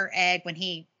shattering of her egg when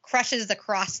he crushes the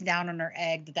cross down on her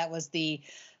egg, that was the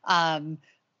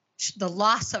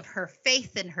loss of her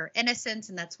faith and her innocence,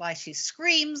 and that's why she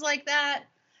screams like that.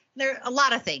 There are a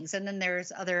lot of things, and then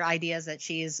there's other ideas that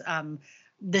she's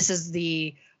this is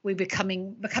we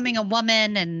becoming a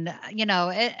woman, and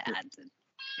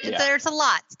there's a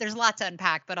lot to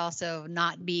unpack, but also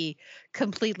not be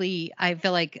completely. I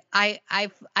feel like I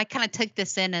kind of took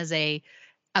this in as a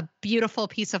beautiful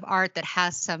piece of art that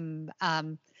has some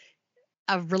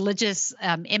a religious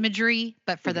imagery,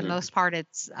 but for the most part,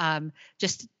 it's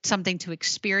just something to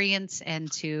experience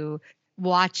and to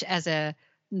watch as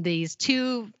these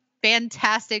two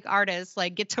fantastic artists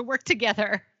like get to work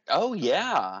together. oh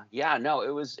yeah, no,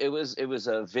 it was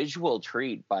a visual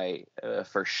treat by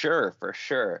for sure.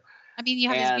 I mean, you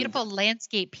have these beautiful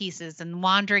landscape pieces and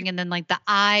wandering, and then like the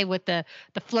eye with the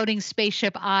floating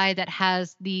spaceship eye that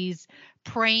has these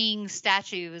praying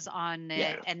statues on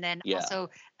it, and then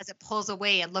also as it pulls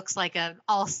away, it looks like an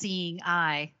all-seeing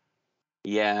eye.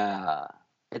 Yeah,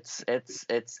 it's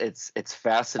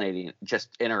fascinating,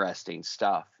 just interesting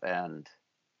stuff, and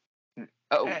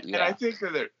and I think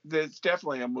that there's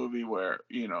definitely a movie where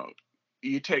you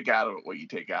take out of it what you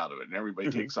take out of it, and everybody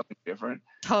takes something different.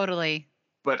 Totally.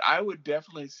 But I would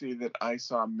definitely see that I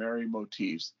saw Mary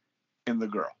motifs in the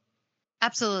girl.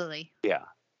 Absolutely. Yeah.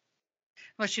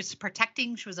 Well, she was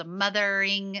protecting, she was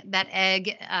mothering that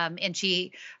egg, and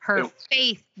her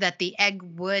faith that the egg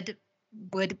would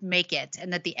make it,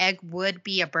 and that the egg would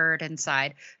be a bird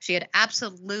inside. She had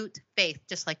absolute faith,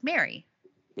 just like Mary.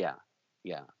 Yeah.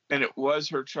 And it was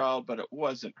her child, but it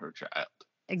wasn't her child.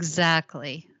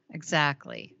 Exactly.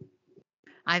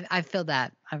 I feel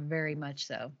that. Very much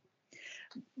so.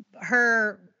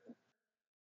 After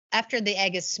the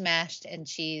egg is smashed and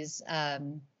she's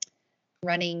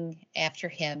running after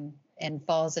him and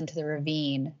falls into the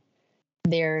ravine,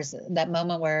 there's that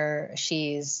moment where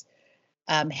she's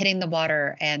hitting the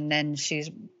water, and then she's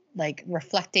like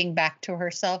reflecting back to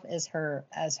herself as her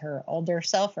older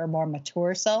self or more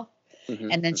mature self.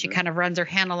 And then she kind of runs her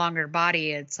hand along her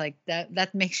body. It's like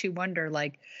that makes you wonder,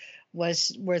 like,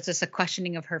 was this a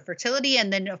questioning of her fertility?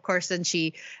 And then of course, then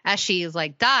as she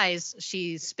like dies,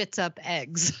 she spits up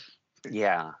eggs.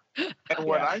 Yeah. And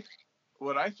what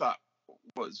I thought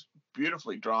was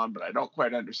beautifully drawn, but I don't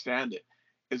quite understand it,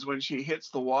 is when she hits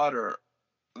the water,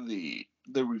 the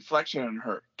reflection in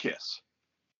her kiss.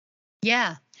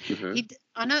 Yeah.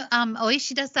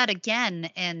 Oishi does that again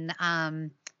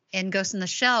in Ghost in the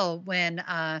Shell when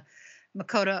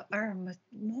Makoto or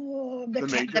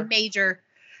the major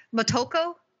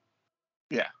Motoko.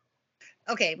 Yeah.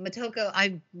 Okay, Makoto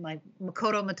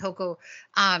Motoko.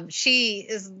 She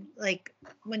is like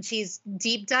when she's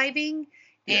deep diving,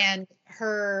 and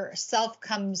her self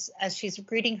comes as she's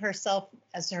greeting herself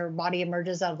as her body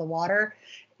emerges out of the water.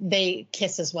 They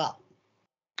kiss as well.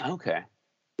 Okay.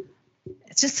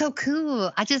 It's just so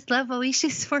cool. I just love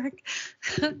Oishi's work.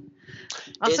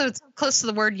 Also, it's close to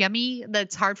the word yummy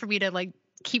that's hard for me to like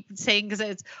keep saying, because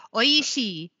it's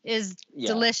Oishi is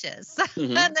delicious.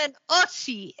 And then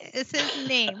Oshi is his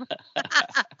name.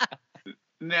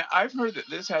 Now, I've heard that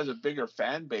this has a bigger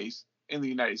fan base in the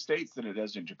United States than it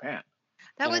does in Japan.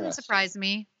 That wouldn't surprise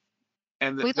me.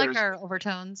 And we like our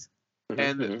overtones.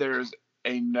 And there's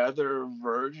another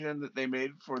version that they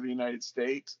made for the United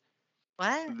States.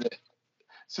 What?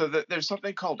 So that there's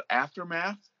something called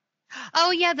Aftermath.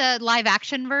 Oh yeah, the live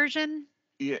action version.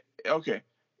 Yeah. Okay.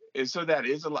 So that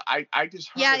is I just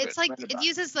heard Yeah, of it's it, like read it about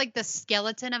uses like the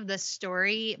skeleton of the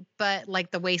story, but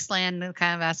like the wasteland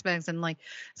kind of aspects, and like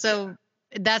so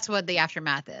that's what the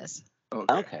aftermath is.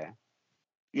 Okay.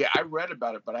 Yeah, I read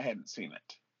about it, but I hadn't seen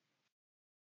it.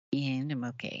 Yeah, I'm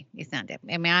okay. It's not that.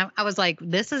 I mean, I was like,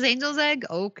 this is Angel's Egg,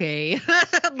 okay,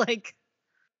 like.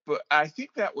 But I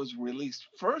think that was released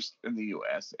first in the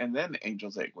U.S. and then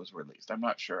Angel's Egg was released. I'm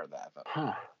not sure of that though.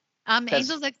 Huh.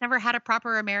 Angel's Egg never had a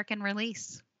proper American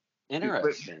release.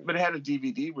 Interesting. But it had a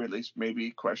DVD release.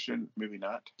 Maybe maybe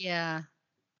not. Yeah.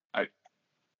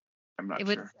 I'm not It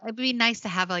sure. would be nice to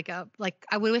have like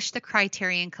I would wish the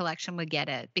Criterion collection would get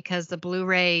it, because the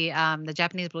Blu-ray, the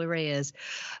Japanese Blu-ray is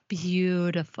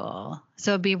beautiful.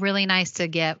 So it'd be really nice to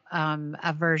get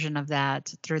a version of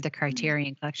that through the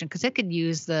Criterion collection, because it could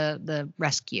use the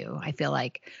rescue, I feel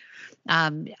like.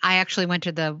 I actually went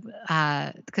to the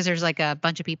because there's like a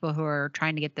bunch of people who are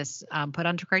trying to get this put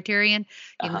onto Criterion.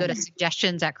 You can go to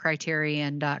suggestions at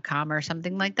criterion.com or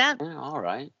something like that. Yeah, all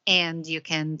right. And you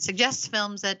can suggest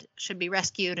films that should be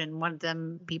rescued, and one of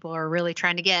them people are really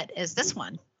trying to get is this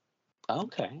one.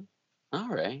 Okay. All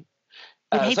right.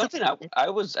 Something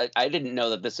I didn't know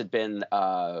that this had been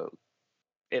at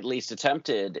least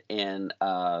attempted in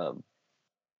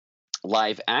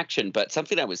live action, but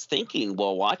something I was thinking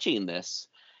while watching this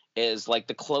is like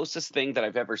the closest thing that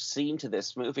I've ever seen to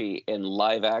this movie in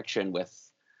live action with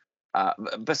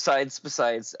besides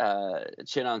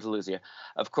Chin Andalusia,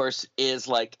 of course, is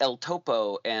like El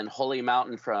Topo and Holy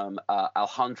Mountain from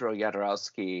Alejandro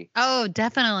Jodorowsky. Oh,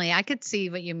 definitely. I could see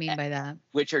what you mean by that.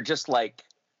 Which are just like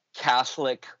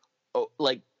Catholic,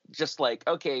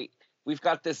 okay, we've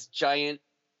got this giant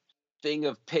thing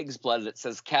of pig's blood that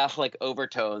says Catholic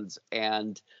overtones,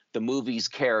 and the movie's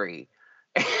Carrie.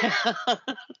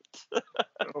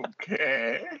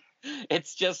 Okay.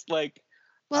 It's just like,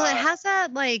 well, it has that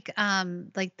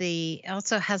it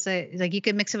also has you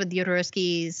could mix it with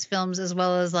Jodorowsky's films as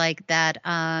well as like that,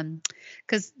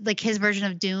 because like his version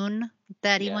of Dune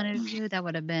that he wanted to do, that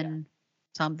would have been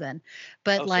something.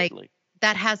 But certainly.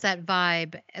 That has that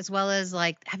vibe, as well as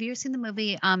like, have you ever seen the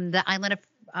movie The Island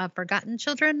of Forgotten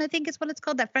Children, I think is what it's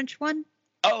called, that French one?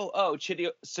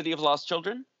 City of Lost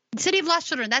Children? City of Lost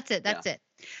Children, that's it.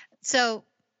 So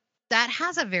that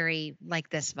has a very like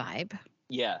this vibe.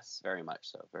 Yes, very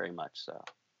much so.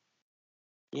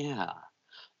 Yeah.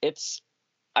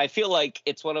 I feel like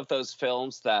it's one of those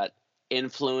films that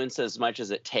influence as much as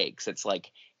it takes. It's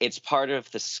like, it's part of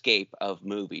the scape of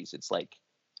movies. It's like,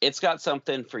 it's got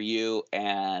something for you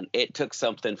and it took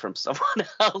something from someone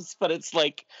else, but it's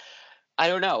like, I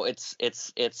don't know. It's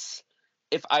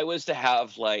if I was to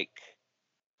have like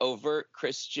overt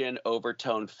Christian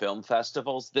overtone film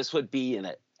festivals, this would be in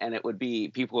it. And it would be,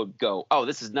 people would go, oh,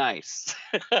 this is nice.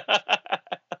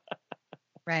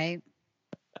 Right.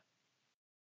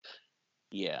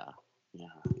 Yeah.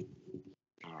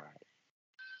 All right.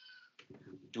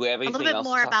 Do we have anything a little bit else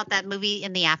more about that movie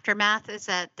in the aftermath is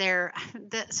that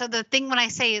so the thing when I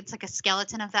say it's like a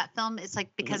skeleton of that film, it's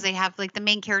like because they have like the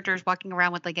main characters walking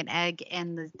around with like an egg,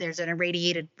 and there's an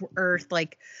irradiated earth,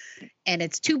 like, and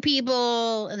it's two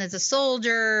people and there's a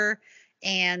soldier,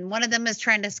 and one of them is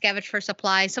trying to scavenge for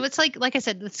supply. So it's like I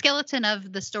said, the skeleton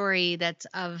of the story that's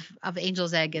of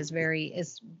Angel's Egg is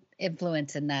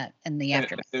influenced in that, in the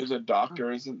aftermath. There's a doctor,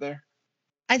 isn't there?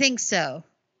 I think so.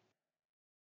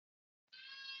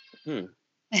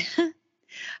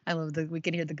 I love we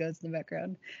can hear the goats in the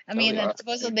background. I mean,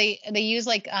 supposedly they use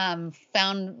like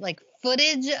found like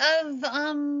footage of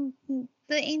the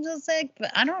Angel's Egg,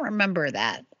 but I don't remember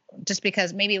that, just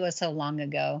because maybe it was so long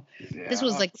ago. Yeah. This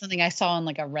was like something I saw on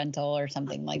like a rental or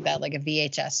something like that, like a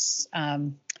VHS,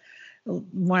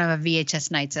 one of the VHS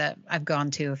nights that I've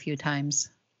gone to a few times.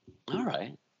 All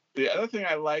right. The other thing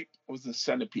I liked was the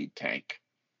centipede tank.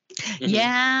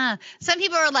 Yeah. Some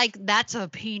people are like, that's a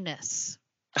penis.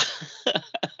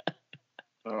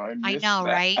 I know,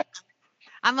 right?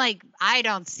 I'm like, I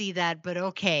don't see that, but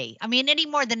okay. I mean, any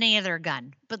more than any other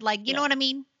gun, but like, you know what I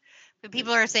mean? But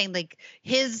people are saying like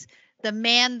the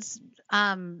man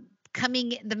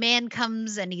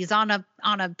comes and he's on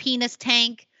a penis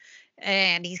tank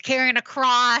and he's carrying a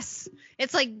cross.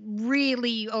 It's like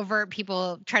really overt.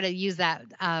 People try to use that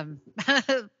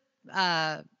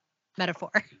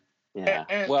metaphor.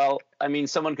 Yeah. Well, I mean,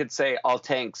 someone could say all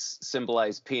tanks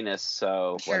symbolize penis,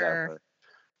 so sure.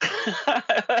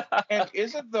 Whatever. And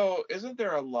isn't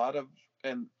there a lot of,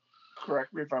 and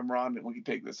correct me if I'm wrong, and we can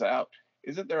take this out,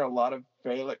 isn't there a lot of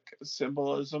phallic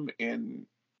symbolism in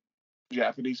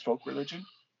Japanese folk religion?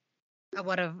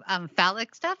 What of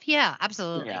phallic stuff? Yeah,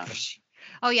 absolutely. Yeah.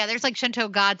 Oh yeah, there's like Shinto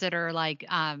gods that are like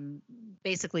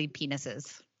basically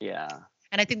penises. Yeah.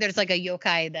 And I think there's like a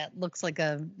yokai that looks like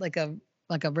a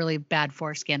really bad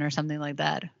foreskin or something like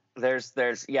that. There's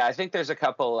I think there's a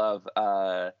couple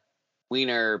of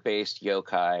wiener based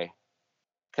yokai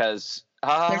because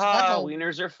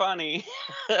wieners are funny.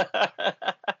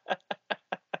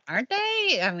 Aren't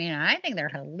they? I mean, I think they're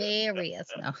hilarious.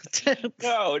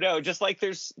 No. No, just like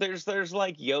there's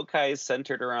like yokais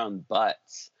centered around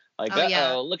butts. Like,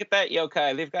 yeah. look at that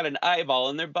yokai. They've got an eyeball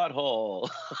in their butthole.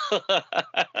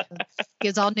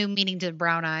 Gives all new meaning to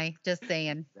brown eye. Just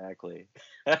saying. Exactly.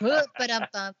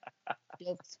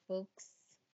 Jokes, folks.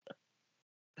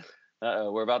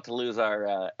 We're about to lose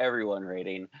our everyone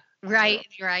rating. Right.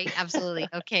 Absolutely.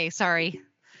 Okay, sorry.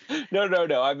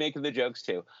 No. I'm making the jokes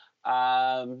too.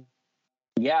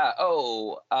 Yeah.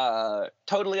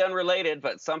 Totally unrelated,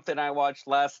 but something I watched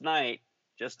last night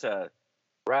just to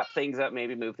wrap things up,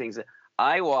 maybe move things.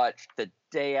 I watched The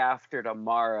Day After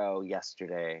Tomorrow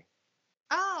yesterday.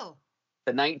 Oh.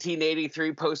 The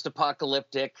 1983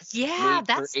 post-apocalyptic. Yeah,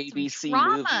 that's for ABC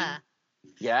drama. Movie.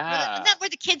 Yeah. Isn't that where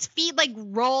the kids' feet like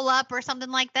roll up or something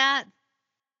like that?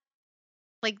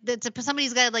 Like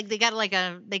somebody's got like they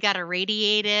got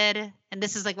irradiated, and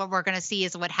this is like what we're gonna see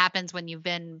is what happens when you've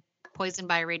been poisoned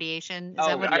by radiation. Is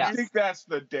that what it I is? think that's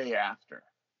The Day After.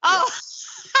 Oh.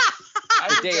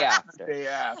 The Day After. The Day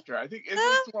After. I think, is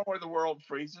this the one where the world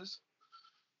freezes?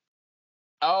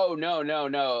 Oh no.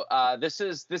 This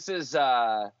is This is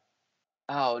the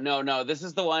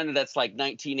one that's like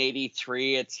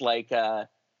 1983. It's like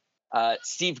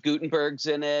Steve Guttenberg's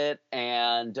in it,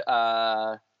 and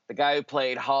the guy who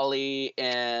played Holly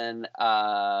in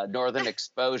Northern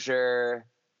Exposure.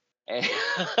 And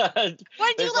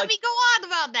why did you let me go on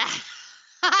about that?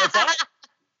 What's that?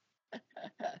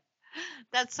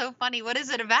 That's so funny. What is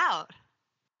it about?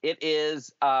 It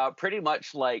is pretty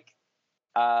much like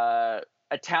a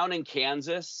town in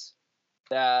Kansas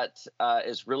that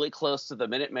is really close to the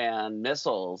Minuteman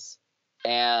missiles,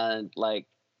 and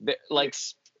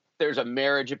there's a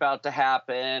marriage about to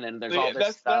happen, and there's all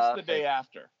this stuff. That's The Day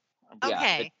After.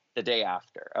 Okay. Yeah, the Day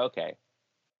After. Okay.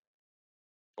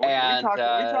 We talked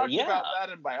yeah. about that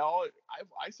in biology.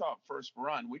 I saw it first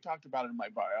run. We talked about it in my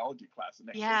biology class.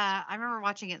 Yeah, I remember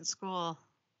watching it in school.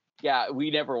 Yeah,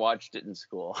 we never watched it in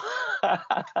school.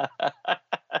 But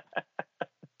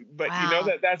you know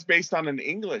that's based on an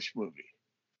English movie.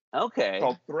 Okay.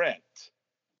 Called Threat,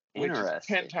 which is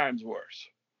Interesting. 10 times worse.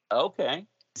 Okay.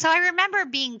 So I remember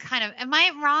being am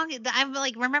I wrong? I'm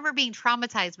like remember being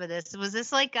traumatized by this. Was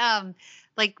this like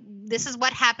this is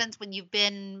what happens when you've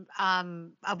been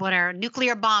when a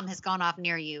nuclear bomb has gone off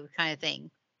near you kind of thing?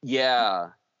 Yeah.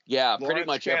 Lawrence, pretty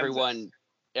much Kansas.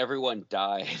 everyone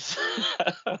dies.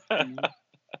 Mhm.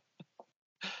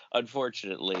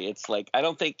 Unfortunately, it's like I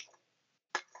don't think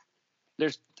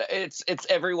it's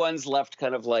everyone's left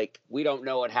kind of like we don't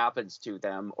know what happens to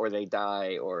them or they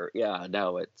die or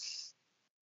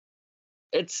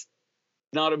it's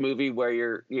not a movie where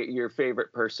your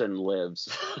favorite person lives.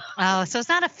 Oh, so it's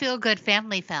not a feel-good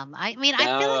family film. I mean,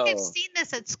 I feel like I've No. seen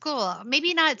this at school.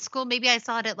 Maybe not at school. Maybe I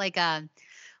saw it at like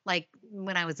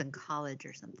when I was in college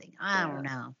or something. I don't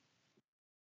know.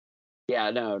 Yeah,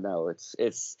 no, it's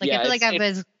Like I feel like I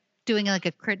it's- was doing like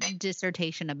a crit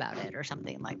dissertation about it or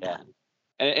something like Yeah. that.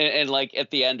 And like at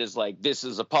the end is like this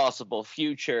is a possible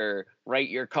future, write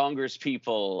your Congress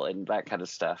people and that kind of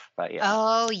stuff. But yeah.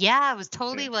 Oh yeah, it was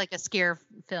totally like a scare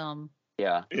film.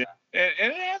 Yeah. Yeah.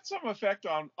 And it had some effect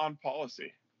on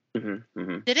policy.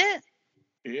 Mm-hmm. Did it?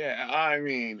 Yeah, I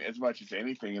mean, as much as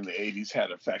anything in the 80s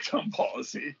had effect on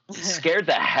policy. Scared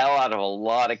the hell out of a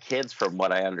lot of kids from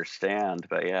what I understand,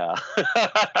 but yeah.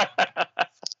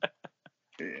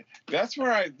 Yeah. That's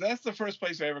the first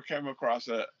place I ever came across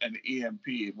an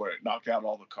EMP where it knocked out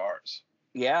all the cars.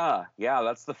 Yeah,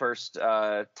 that's the first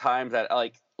time that,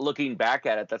 like, looking back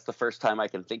at it, that's the first time I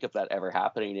can think of that ever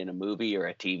happening in a movie or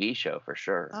a TV show for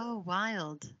sure. Oh,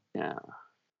 wild. Yeah.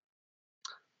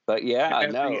 But yeah,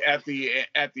 At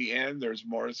the end, there's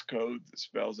Morse code that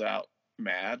spells out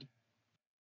MAD,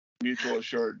 mutual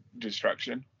assured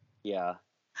destruction. Yeah.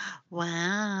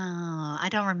 Wow. I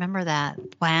don't remember that.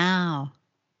 Wow.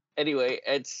 Anyway,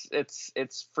 it's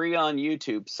free on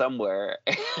YouTube somewhere.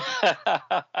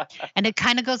 And it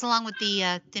kind of goes along with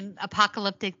the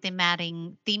apocalyptic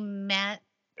theming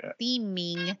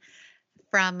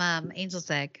from Angel's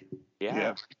Egg.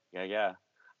 Yeah.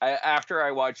 After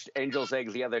I watched Angel's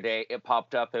Egg the other day, it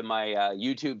popped up in my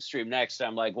YouTube stream next.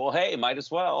 I'm like, well, hey, might as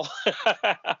well.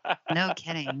 No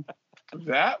kidding.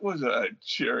 That was a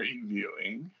cheering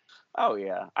viewing. Oh,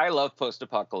 yeah. I love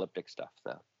post-apocalyptic stuff,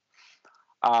 though.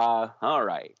 All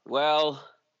right. Well,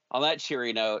 on that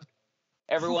cheery note,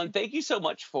 everyone, thank you so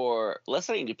much for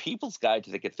listening to People's Guide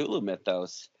to the Cthulhu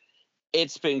Mythos.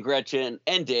 It's been Gretchen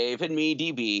and Dave and me,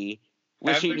 DB,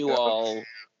 wishing you all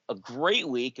a great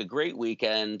week, a great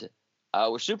weekend.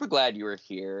 We're super glad you were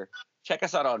here. Check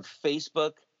us out on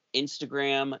Facebook,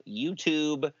 Instagram,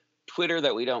 YouTube, Twitter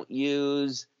that we don't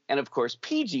use, and of course,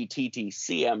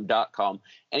 pgttcm.com.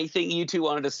 Anything you two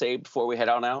wanted to say before we head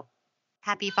on out?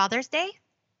 Happy Father's Day.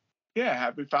 Yeah,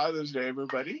 happy Father's Day,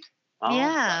 everybody.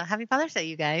 Yeah, happy Father's Day,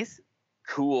 you guys.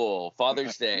 Cool.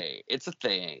 Father's Day. It's a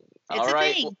thing. It's all a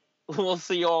right. thing. We'll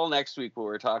see you all next week where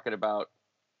we're talking about.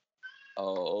 I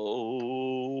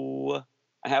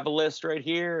have a list right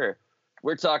here.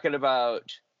 We're talking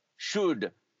about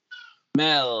Shud,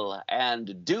 Mel,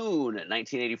 and Dune,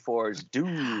 1984's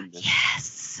Dune.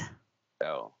 Yes.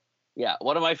 So, yeah,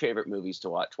 one of my favorite movies to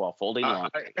watch while folding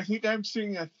laundry. I think I'm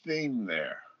seeing a theme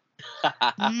there.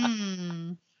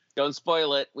 Don't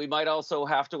spoil it. We might also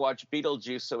have to watch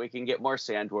Beetlejuice so we can get more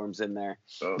sandworms in there.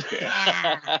 Okay.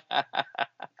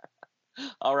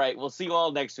 All right. We'll see you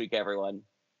all next week, everyone.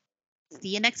 See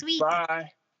you next week. Bye.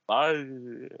 Bye.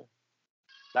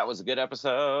 That was a good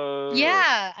episode.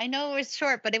 Yeah, I know it was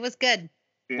short, but it was good.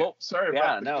 Yeah, Well, sorry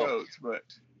about the goats, but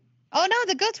Oh no,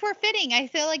 the goats were fitting. I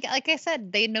feel like I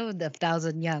said, they know the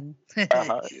 1,000 young.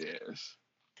 yes.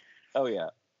 Oh, yeah.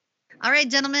 All right,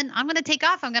 gentlemen, I'm gonna take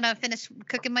off. I'm gonna finish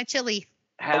cooking my chili.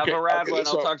 Have a rad one.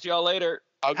 I'll so- talk to y'all later.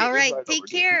 I'll get All this right, right take over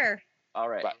to you. care. All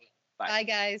right. Bye. Bye,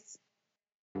 guys.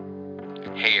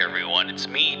 Hey everyone, it's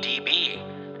me,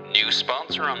 DB. New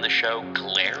sponsor on the show,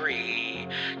 Glary.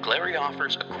 Glary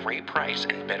offers a great price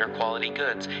and better quality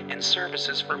goods and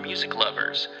services for music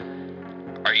lovers.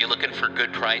 Are you looking for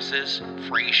good prices,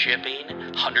 free shipping,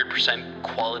 100%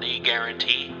 quality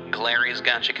guarantee? Glary's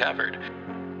got you covered.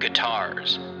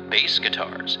 Guitars, bass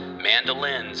guitars,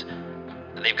 mandolins.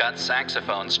 They've got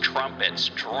saxophones, trumpets,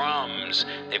 drums.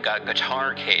 They've got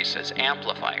guitar cases,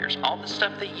 amplifiers, all the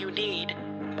stuff that you need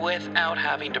without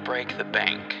having to break the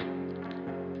bank.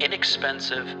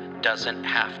 Inexpensive doesn't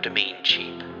have to mean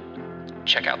cheap.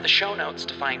 Check out the show notes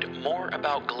to find more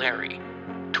about Glary.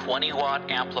 20-watt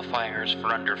amplifiers for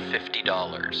under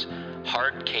 $50.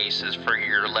 Hard cases for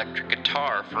your electric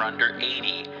guitar for under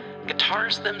 $80.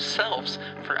 Guitars themselves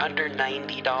for under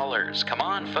 $90. Come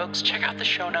on, folks, check out the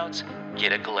show notes.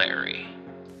 Get a Glary.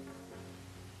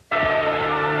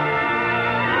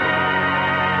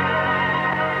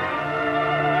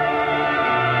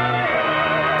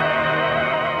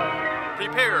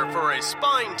 Prepare for a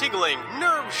spine-tingling,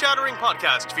 nerve-shattering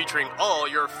podcast featuring all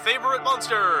your favorite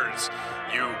monsters.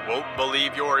 You won't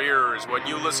believe your ears when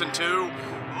you listen to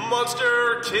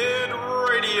Monster Kid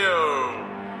Radio.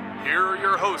 Here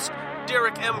your host,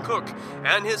 Derek M. Cook,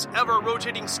 and his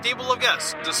ever-rotating stable of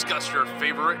guests discuss your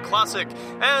favorite classic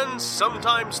and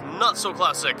sometimes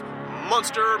not-so-classic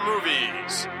monster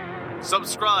movies.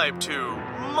 Subscribe to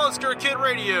Monster Kid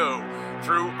Radio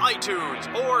through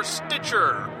iTunes or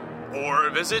Stitcher, or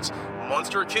visit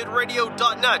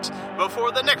monsterkidradio.net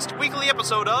before the next weekly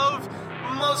episode of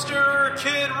Monster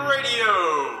Kid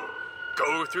Radio.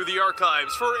 Go through the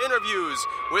archives for interviews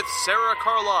with Sarah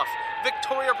Karloff,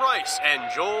 Victoria Price, and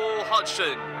Joel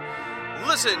Hodgson.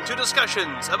 Listen to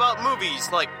discussions about movies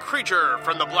like Creature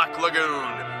from the Black Lagoon,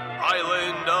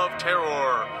 Island of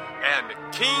Terror, and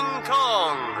King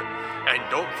Kong. And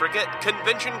don't forget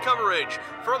convention coverage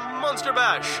from Monster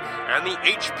Bash and the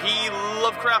H.P.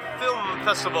 Lovecraft Film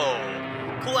Festival.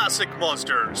 Classic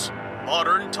monsters,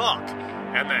 modern talk,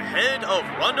 and the head of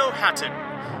Rondo Hatton.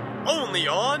 Only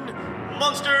on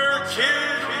Monster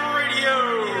Kid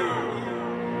Radio.